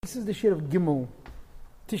This is the shir of Gimel,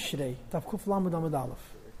 Tishrei, Tav Kuf Lamed Amud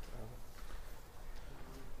Aleph.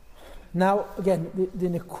 Now, again, the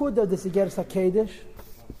Nekud of the Igeres HaKodesh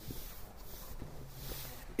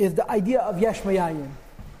is the idea of Yesh Mayayim.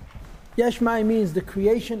 Yesh Mayayim means the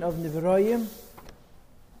creation of Nivrayim,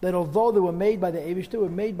 that although they were made by the Eibishter, were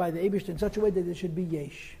made by the Eibishter in such a way that there should be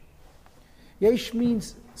Yesh. Yesh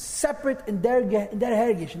means separate in their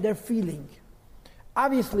hergish, in their feeling.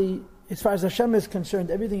 Obviously, as far as Hashem is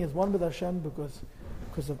concerned, everything is one with Hashem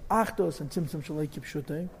because of Achdos and Tzimtzum Shalai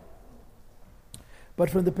Kipshutei. But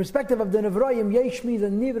from the perspective of the Nevrayim, Yesh means a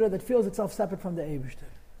Nivra that feels itself separate from the Eibishter.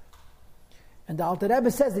 And the Alter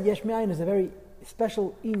Rebbe says that Yesh Me'ayin is a very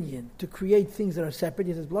special inyan to create things that are separate.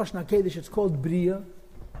 He says, B'Lashon HaKodesh, it's called Bria.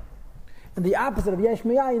 And the opposite of Yesh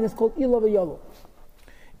Me'ayin is called Ila V'Yolo.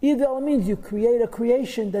 Ila means you create a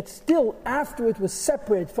creation that still, after it was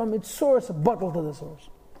separate from its source, bottled to the source.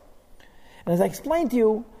 And as I explained to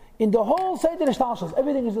you, in the whole Seder Shtashos,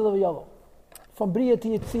 everything is Ila V'Yolo. From Bria to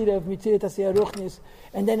Yitzira, from Yitzira to Asiyah Ruchnis,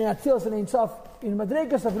 and then in Atzilas and in Sof, in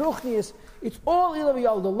Madregas of Ruchnis, it's all Ila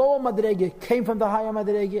V'Yolo. The lower Madrege came from the higher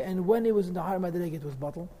Madrege, and when it was in the higher Madrege, it was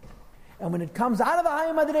bottled. And when it comes out of the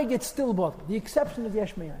higher Madrege, it's still bottled. The exception is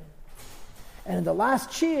Yesh Me'ayin. And in the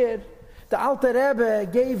last year, the Alter Rebbe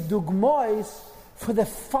gave Dugmois for the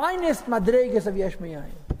finest Madregas of Yesh Me'ayin.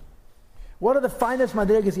 What are the finest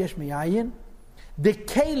Madregas Yesh Me'ayin? The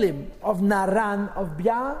Kelim of Naran of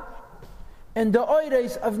Bia, and the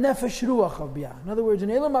Oires of Nefesh Ruach of Bia. In other words, in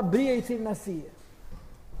Elam HaBriya Yitzir Nasiyah,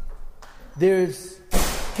 there's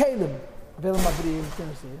Kelim of Elam HaBriya Yitzir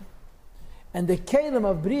Nasiyah, and the Kelim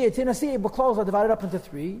of Briya Yitzir Nasiyah, B'Klos are divided up into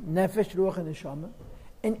three, Nefesh, Ruach, and Neshama.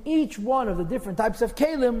 And each one of the different types of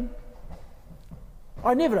Kelim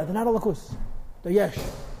are Nivra, they're not Alakus, they're Yesh.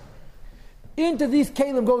 Into these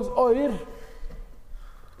Kelim goes Oir,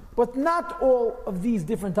 but not all of these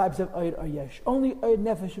different types of Oir are Yesh. Only Oir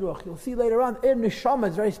Nefesh Ruach. You'll see later on, Oir Neshama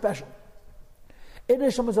is very special. Oir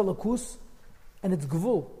Neshama is Alakus, and it's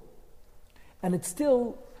Gvul. And it's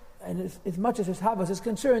still, and as much as his Havas is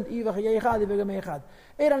concerned, Oir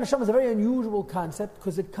Neshama is a very unusual concept,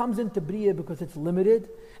 because it comes into Briya because it's limited,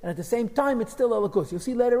 and at the same time it's still Alakus. You'll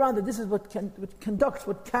see later on that this is what conducts,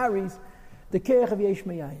 what carries the Keich of Yesh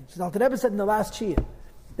Me'ayin. So the Alter Rebbe said in the last Shir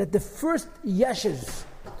that the first Yeshes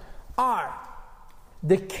are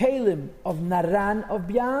the Kelim of Naran of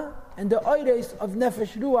Bia and the Oires of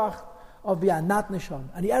Nefesh Ruach of Bia, not Nesham.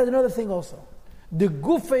 And he added another thing also, the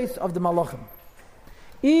Gufes of the Malachim.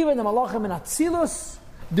 Even the Malachim in Atzilus,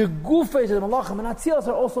 the Gufes of the Malachim in Atzilus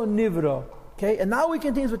are also Nivra. Okay, and now we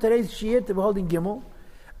continue with today's Shir that we're holding Gimel.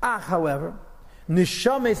 However,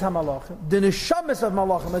 Neshames HaMalachim, the Neshames of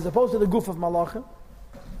Malachim, as opposed to the Guf of Malachim,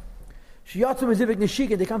 Shiyatzu Mezivik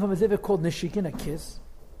Neshikin, they come from a Zivik called Neshikin, a kiss.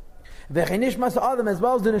 V'chenishmas Adam, as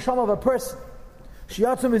well as the Neshama of a person.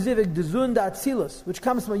 Shiyatzu Mezivik, the Zun Da'atzilus, which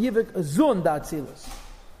comes from a Yivik, a Zun Da'atzilus.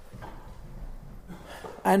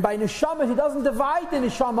 And by Neshamas, he doesn't divide the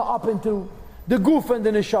Neshama up into the Guf and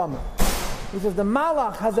the Neshama. He says the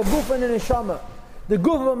Malach has a Guf and a Neshama. The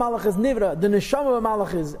Guf of a Malach is Nivra, the Neshama of a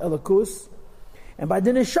Malach is Elakus. And by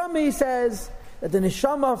the Neshama, he says that the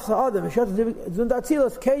Neshama of Sa'adim,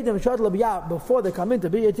 before they come into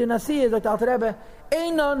B'yat Nasi, is like the Alter Rebbe,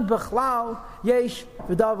 Einon B'chlal Yesh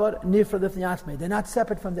V'davar Nifra D'Fnyatzmei. They're not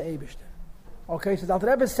separate from the Eibishter. Okay, so the Alter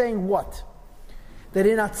Rebbe is saying what? That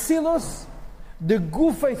in Atzilus, the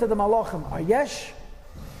Gufes of the Malachim are Yesh,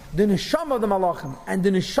 the Neshama of the Malachim, and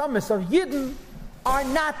the Neshamas of Yidden are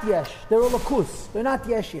not Yesh. They're Olakus. They're not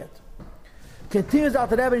Yesh yet. Continues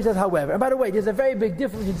Alter Rebbe and he says, however, and by the way, there's a very big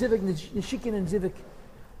difference in Zivik Neshikin and Zivik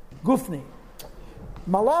Gufni.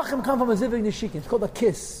 Malachim come from a Zivik Neshikin. It's called a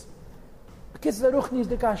kiss. A kiss is a Ruchnis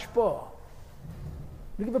de Kashpa.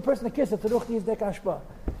 You give a person a kiss, it's a Ruchnis de Kashpa.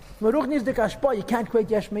 From a Ruchnis de Kashpa, you can't create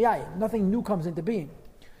Yesh Me'ayin. Nothing new comes into being.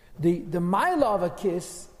 The Maila of a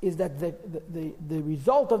kiss is that the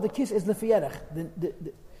result of the kiss is Lefiyerech. In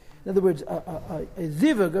other words, a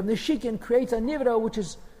Zivik of Neshikin creates a Nivra which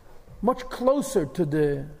is much closer to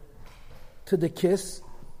the kiss,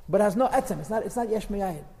 but has no etzem. It's not Yesh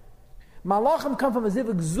Me'ayin. Malachim come from a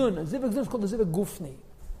Zivik Zun. A Zivik Zun is called a Zivik Gufni. You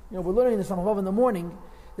know, we're learning in the Samavav in the morning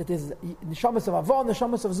that there's Neshamas of Avah and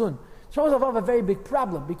Neshamas of Zun. Neshamas of Avah have a very big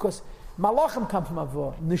problem because Malachim come from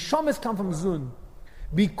Avah. Neshamas come from Zun.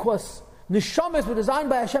 Because Neshamas were designed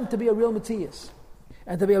by Hashem to be a real Metzias.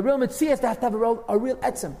 And to be a real Metzias, they have to have a real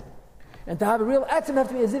etzem. And to have a real etzem, have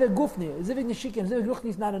to be a Zivik Gufni. A Zivik Neshikin, a Zivik Ruchni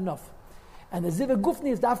is not enough. And the Zivik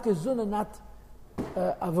Gufni is Dafka Zun and not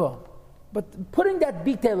Avah. But putting that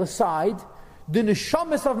detail aside, the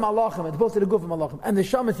Neshamas of Malachim, as opposed to the Guf of Malachim, and the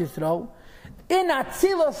Neshamas Yisrael, In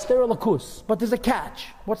Atzilus, they're a lakus. But there's a catch.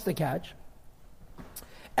 What's the catch?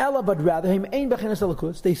 Ella, but rather,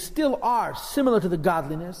 they still are similar to the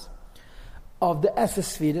godliness of the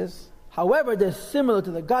Esesphiras. However, they're similar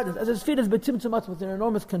to the godliness. Esesphiras betimtzumat with an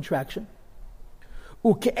enormous contraction.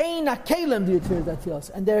 And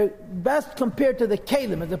they're best compared to the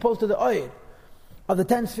Kalim as opposed to the Oid of the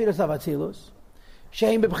 10 spheres of Atzilus.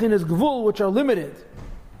 Sheim bebchinas gvul, which are limited.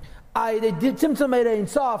 They did Tzimtzum Ein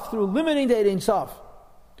Sof through limiting the Ein Sof.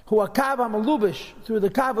 Who are Kav HaMalubish through the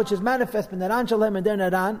Kav which is manifest in Naran Shalem and their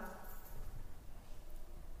Naran.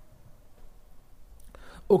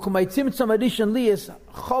 Ukumay Tzimtzum Adishan Liyas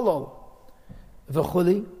Cholol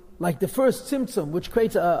V'chuli, like the first Tzimtzum which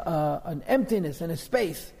creates an emptiness and a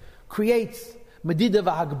space, creates Medida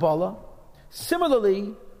V'Hagbala.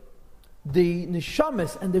 Similarly, the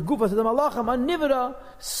Nishamis and the Gufas of the Malachim are Nivra,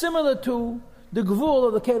 similar to the Gvul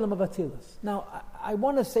of the Kalim of Atzilus. Now, I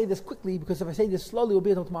want to say this quickly, because if I say this slowly, we'll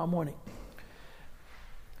be until tomorrow morning.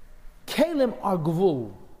 Kalim are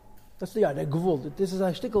Gvul. That's the they're Gvul. This is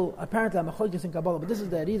a shtickle, apparently I'm a Chodgis in Kabbalah, but this is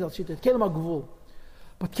the Arizal Shita. Kalim are Gvul.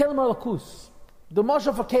 But Kalim are Lakus. The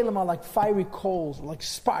Moshe for Kalim are like fiery coals, like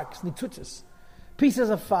sparks, nitzutzis. Pieces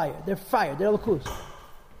of fire. They're Lakus.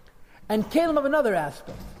 And Kalim have another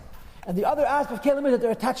aspect. And the other aspect of Kalim is that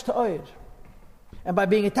they're attached to Oid. And by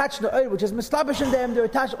being attached to the Oid, which is mislabish in them, they're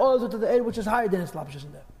attached also to the Oid, which is higher than mislabish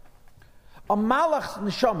in them. A Malach's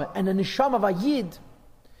Neshama and the Neshama of a Yid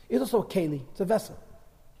is also a Keli. It's a vessel.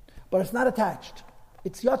 But it's not attached.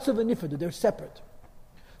 It's Yatsuv and Nifadu. They're separate.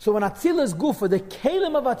 So when Atzilus Gufa, the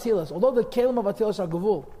Kalim of Atzilus, although the Kalim of Atzilus are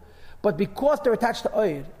Gavul, but because they're attached to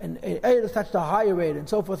Oid, and Oid is attached to a higher Oid, and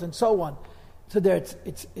so forth and so on, so there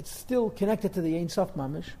it's still connected to the Ein Sof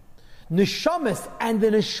Mamish. Neshamis and the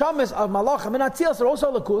Neshamis of Malachim and Atzilus are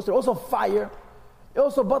also Lakus, they're also fire, they're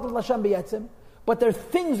also Batal Hashem B'Yetzim, but they're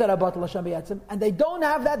things that are Batal Hashem B'Yetzim, and they don't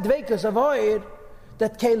have that Dveikus of Oid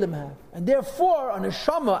that Kalim have. And therefore, a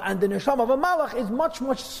Neshama and the Neshama of a Malach is much,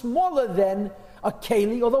 much smaller than a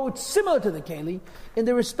Keli, although it's similar to the Keli, in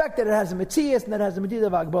the respect that it has a Metzias and that it has a Medida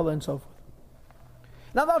of Agbala and so forth.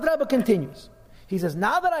 Now the Alter Rebbe continues. He says,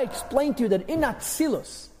 now that I explained to you that in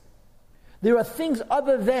Atzilus, there are things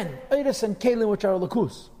other than Eiris and Kalim which are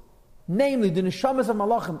Lakus, namely the Neshamas of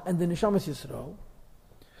Malachim and the Neshamas Yisrael,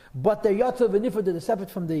 but they're Yatzav and Nifad, they're separate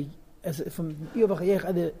from the Iyov HaChayech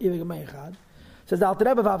and the Iyov HaMeichad. Says the Alter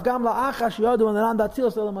Rebbe, V'avgam la'achash yadu and aran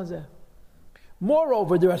da'atzilus l'olam hazeh.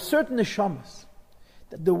 Moreover, there are certain Neshamas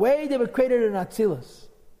that the way they were created in Atzilus,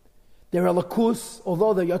 they're a Lakus,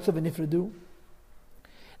 although they're Yatzav and Nifradu,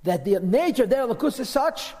 that the nature of their Lakus is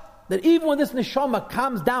such that even when this neshama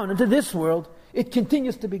comes down into this world, it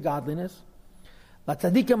continues to be godliness. La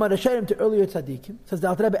tzadikim arasherim, to earlier tzadikim. Says the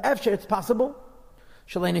Alter Rebbe, Efsher, it's possible.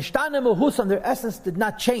 Shalei nishtanem u'husam, their essence did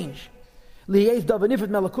not change. Liyez davanifet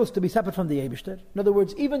melakus, to be separate from the Eibishter. In other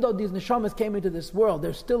words, even though these neshamas came into this world,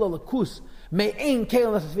 they're still a lakus. Me'ein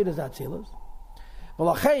keil nesasvidas atzilas.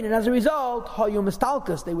 V'lachein, and as a result, hayu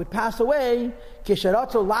mistalkas, they would pass away.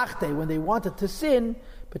 Kisharatzo lachte, when they wanted to sin.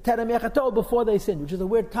 Before they sin, which is a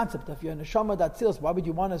weird concept. If you're neshama datzilas, why would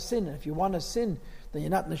you want to sin? And if you want to sin, then you're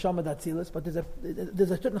not neshama datzilas. But there's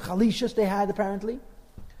a certain chalishas they had apparently,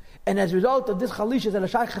 and as a result of this chalishas, el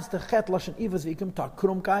shaychas techet lashon ivas v'ikum tar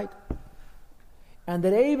krumkeit, and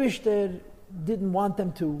the Eibishter didn't want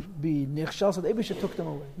them to be nichshal, so the Eibishter took them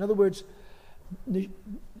away. In other words, let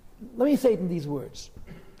me say it in these words: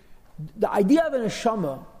 the idea of a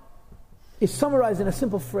neshama is summarized in a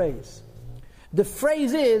simple phrase. The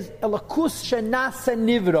phrase is Elakus Shenasa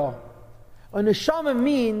Nivra. A neshama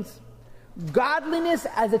means godliness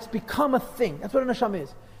as it's become a thing. That's what a neshama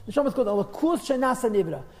is. Neshama is called Elakus Shenasa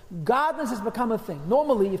Nivra. Godliness has become a thing.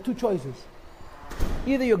 Normally, you have two choices.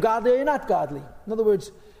 Either you're godly or you're not godly. In other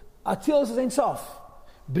words, Atzilus is Ein Sof.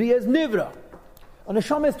 Bria is Nivra. A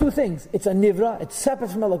neshama is two things. It's a Nivra, it's separate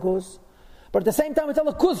from Elakus. But at the same time, it's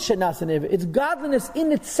Elakus Shenasa Nivra. It's godliness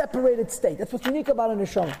in its separated state. That's what's unique about a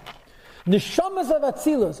neshama. Neshamas of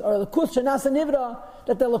Atzilus are Lakus Shenasa Nivra,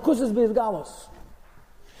 that the Lakus is Beizgalos.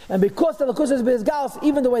 And because the Lakus is Beizgalos,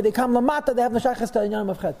 even the way they come Lamata, they have Neshachas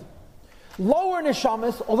Ta'inyanim of Chet. Lower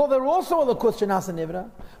Neshamas, although they're also a Lakus Shenasa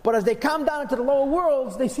Nivra, but as they come down into the lower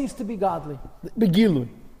worlds, they cease to be godly. Begilun.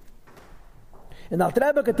 And Alter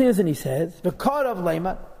Rebbe continues and he says, V'kar of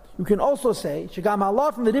Leimat, you can also say, Shagam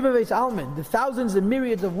Allah from the River Beis Almin, the thousands and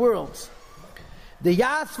myriads of worlds, the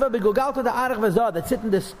Yasva begogalta the Arach v'Zah that sit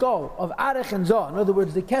in the skull of Arach and Zah. In other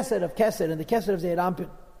words, the Keser of Keser and the Keser of Zeir Ampin.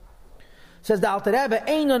 Says the Alter Rebbe,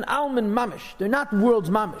 Einon Alman Mamish. They're not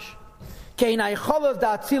worlds Mamish. Keinai Cholav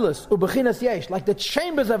da Atzilus u'bechinas Yesh, like the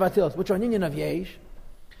chambers of Atzilus, which are an union of Yesh.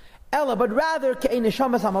 Ella, but rather ke'en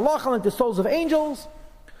neshamas hamalachim, like the souls of angels.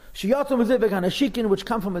 Sheyatzu mezivig hanashikin, which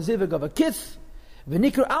come from a zivig of a kiss.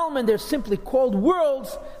 V'nikru alman, they're simply called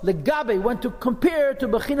worlds. Legabe, when to compare to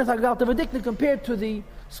bechinas hagalta v'dikna, compared to the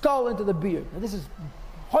skull and to the beard. Now this is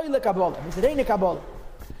hoyle Kabbalah. This is reine Kabbalah.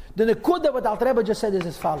 The nekuda what Alter Rebbe just said is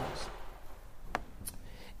as follows.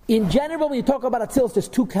 In general, when you talk about Atzilus, there's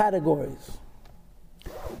two categories.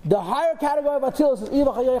 The higher category of Atzilus is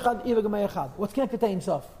Iva Chayei Echad, Iva Gemei Echad. What's connected to Ein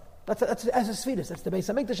Sof? That's as a Sfidus. That's the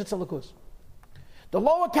Beis Hamikdash Etzelakus. The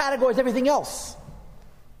lower category is everything else.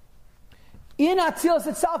 In Atzilus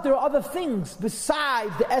itself, there are other things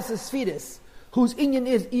besides the Esses Sfidus, whose inyan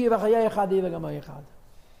is Iva Chayei Echad, Iva Gemei Echad.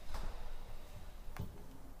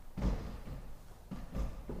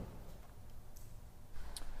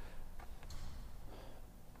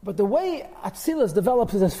 But the way Atzilus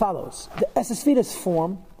develops is as follows. The Esses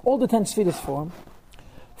form, all the 10 Sfidus form,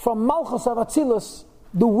 from Malchus of Atzilus,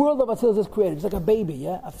 the world of Atzilus is created. It's like a baby,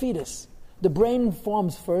 yeah? A fetus. The brain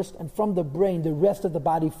forms first, and from the brain, the rest of the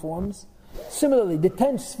body forms. Similarly, the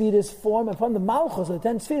 10 Sfidus form, and from the Malchus of the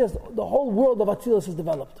 10 Sfidus, the whole world of Atzilus is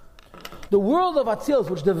developed. The world of Atzilus,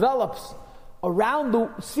 which develops around the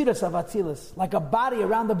Sfidus of Atzilus, like a body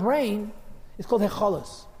around the brain, is called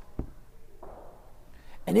Hecholos.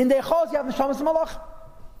 And in the Echos, you have Neshamas and Malach.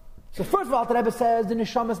 So first of all, the Rebbe says, the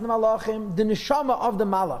Neshamas and Malachim, the Neshama of the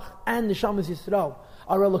Malach, and Neshamas Yisrael,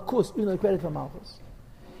 are a lakus, even though credit for Malchus.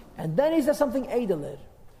 And then he says something Eideler.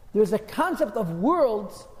 There's a concept of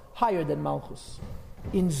worlds higher than Malchus.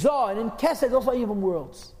 In Zoh and in Kesed, also even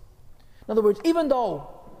worlds. In other words, even though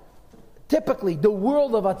typically the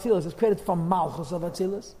world of Atzilus is created from Malchus of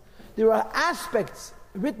Atzilus, there are aspects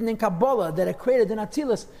written in Kabbalah that are created in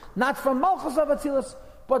Atzilus, not from Malchus of Atzilus,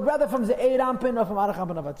 but rather from the Eirampin or from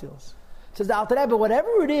Arachampin of Atzilus. Says the Alter Rebbe,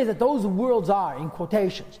 whatever it is that those worlds are, in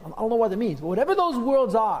quotations, I don't know what it means, but whatever those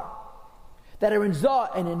worlds are, that are in Zoh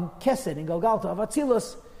and in Kesed, in Galgalta of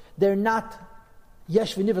Atzilus, they're not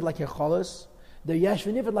Yesh v'Nivid like Yecholos, they're Yesh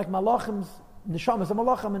v'Nivid like Malachim's, Neshamas of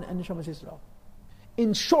Malachim and Neshamas Yisrael.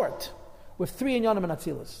 In short, with 3 inyanim and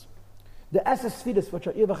Atzilus. The Esses Sfidus, which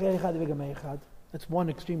are Iva Chayei Echad, Iva Gemei Echad, that's one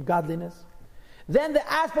extreme godliness. Then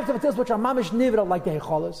the aspects of Atzilus which are Mamish Nivra like the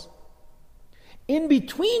Hecholos. In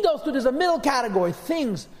between those two, there's a middle category,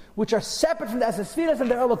 things which are separate from the Esses Sfidus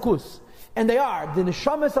and the Elakus. And they are the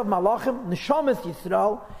Neshamas of Malachim, Neshamas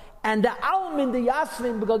Yisrael, and the Almin, the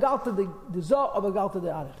Yasmin, Begalgalta, the Zoh, of Begalta, the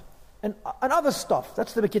Arich. And other stuff.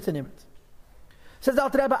 That's the Bekitza Nimet. Says the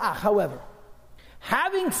Alter Rebbe, however,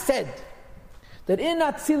 having said that in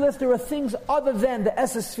Atzilus there are things other than the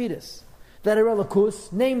Esses Sfidus that are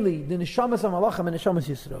Elakus, namely the Neshamas of Malachim and Neshamas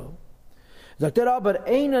Yisrael. But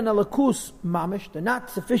Ein and Elakus Mamish, they're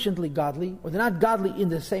not sufficiently godly, or they're not godly in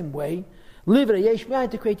the same way. Livre Yesh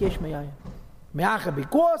Me'ayin to create Yesh Me'ayin. Me'acha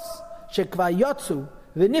because Shekva Yotzu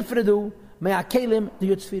V'nifredu Me'akelim the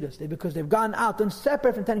Yotzfidus. Because they've gone out and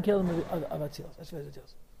separate from 10 kelim of Atzilus. That's what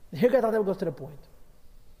Atzilus. Here goes to the point.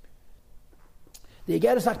 The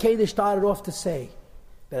Igeres HaKedesh started off to say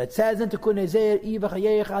that it says in Tikkun Ezer, Iva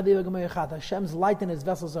Chayei Echad, Iva Gemei Echad, Hashem's light and His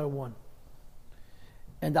vessels are one.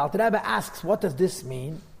 And the Alter Rebbe asks, what does this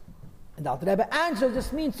mean? And the Alter Rebbe answers,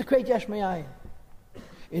 this means to create Yesh Me'ayin.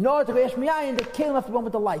 In order to create Yesh Me'ayin, the kelim have to be one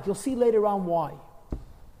with the light. You'll see later on why.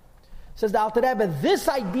 Says the Alter Rebbe, this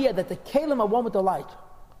idea that the kelim are one with the light,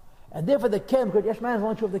 and therefore the kelim, create Yesh Me'ayin is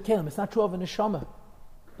only true of the kelim. It's not true of a neshama.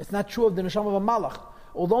 It's not true of the neshama of a malach.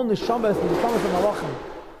 Although neshamas and neshamas of malachim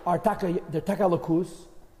are they're taka lakus,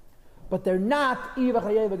 but they're not Iva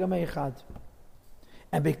Chayei V'Gemei Echad.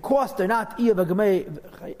 And because they're not Iva Chayei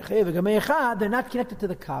V'Gemei Echad, they're not connected to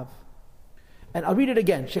the kav. And I'll read it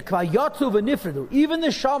again. Shekva Yotzu V'Nifredu. Even the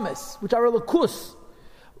shamas, which are a lakus,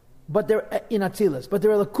 but they're in Atzilus, but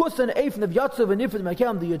they're a lakus and a from the Yotzu V'Nifredu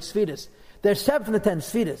Me'akelim the Yud Sfidus. They're 7 from the 10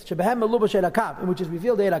 Sfidus. Shebehem Meluba Shel HaKav, in which is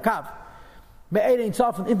revealed the HaKav. Me'ed Ein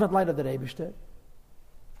Sof, an infinite light of the Rebishter.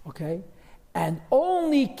 Okay? And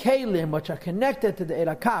only kelim which are connected to the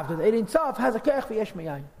Erakav, to the Ein Sof, has a keich for Yesh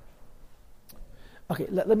Me'ayin. Okay,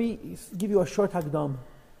 let me give you a short hagdam.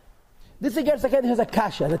 This Igeres HaKedesh has a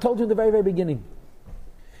kasha, as I told you in the very, very beginning.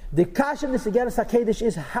 The kasha in this Igeres HaKedesh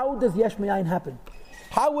is, how does Yesh Me'ayin happen?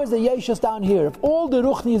 How is the Yeshus down here? If all the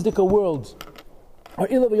Ruchnizdika worlds are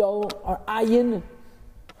Ilaviyol, are Ayin,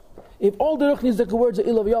 if all the Ruchnizdika words are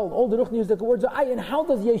Ilaviyol, all the Ruchnizdika words are Ayin, how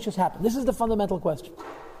does Yeshus happen? This is the fundamental question.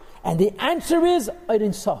 And the answer is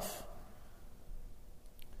Ein Sof.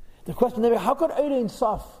 The question is, how could Ein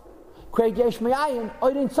Sof create Yesh Me'ayin?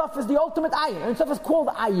 Ein Sof is the ultimate Ayin. Ein Sof is called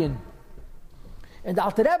Ayin. And the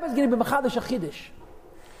Alter Rebbe is going to be Mechadash HaChidush,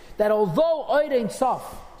 that although Ein Sof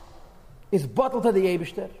is bottled to the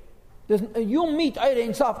Eibishter, You meet Eire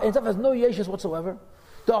Ein Sof, Ein Sof has no yeshus whatsoever.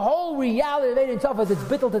 The whole reality of Eire Ein Sof is it's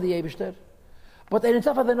bittul to the Eibishter. But Ein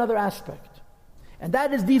Sof has another aspect. And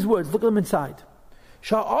that is these words, look at them inside.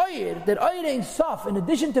 Sha'oyer, that Eire Ein Sof, in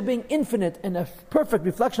addition to being infinite and a perfect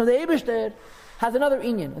reflection of the Eibishter, has another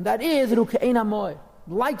inyan, and that is Rukein HaMoed.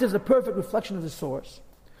 Light is a perfect reflection of the source.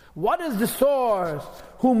 What is the source?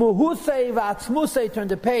 Hu muhusei v'atzmusei, turn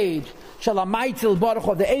the page, Shalamaytil Baruch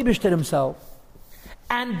of the Eibishter himself.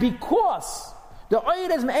 And because the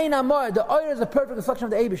Oyer is Me'ein HaMoed, the Oyer is a perfect reflection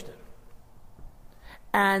of the Eibishter.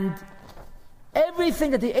 And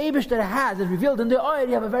everything that the Eibishter has is revealed in the Oyer,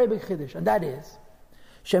 you have a very big chiddush, and that is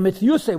Shemitz Yusei,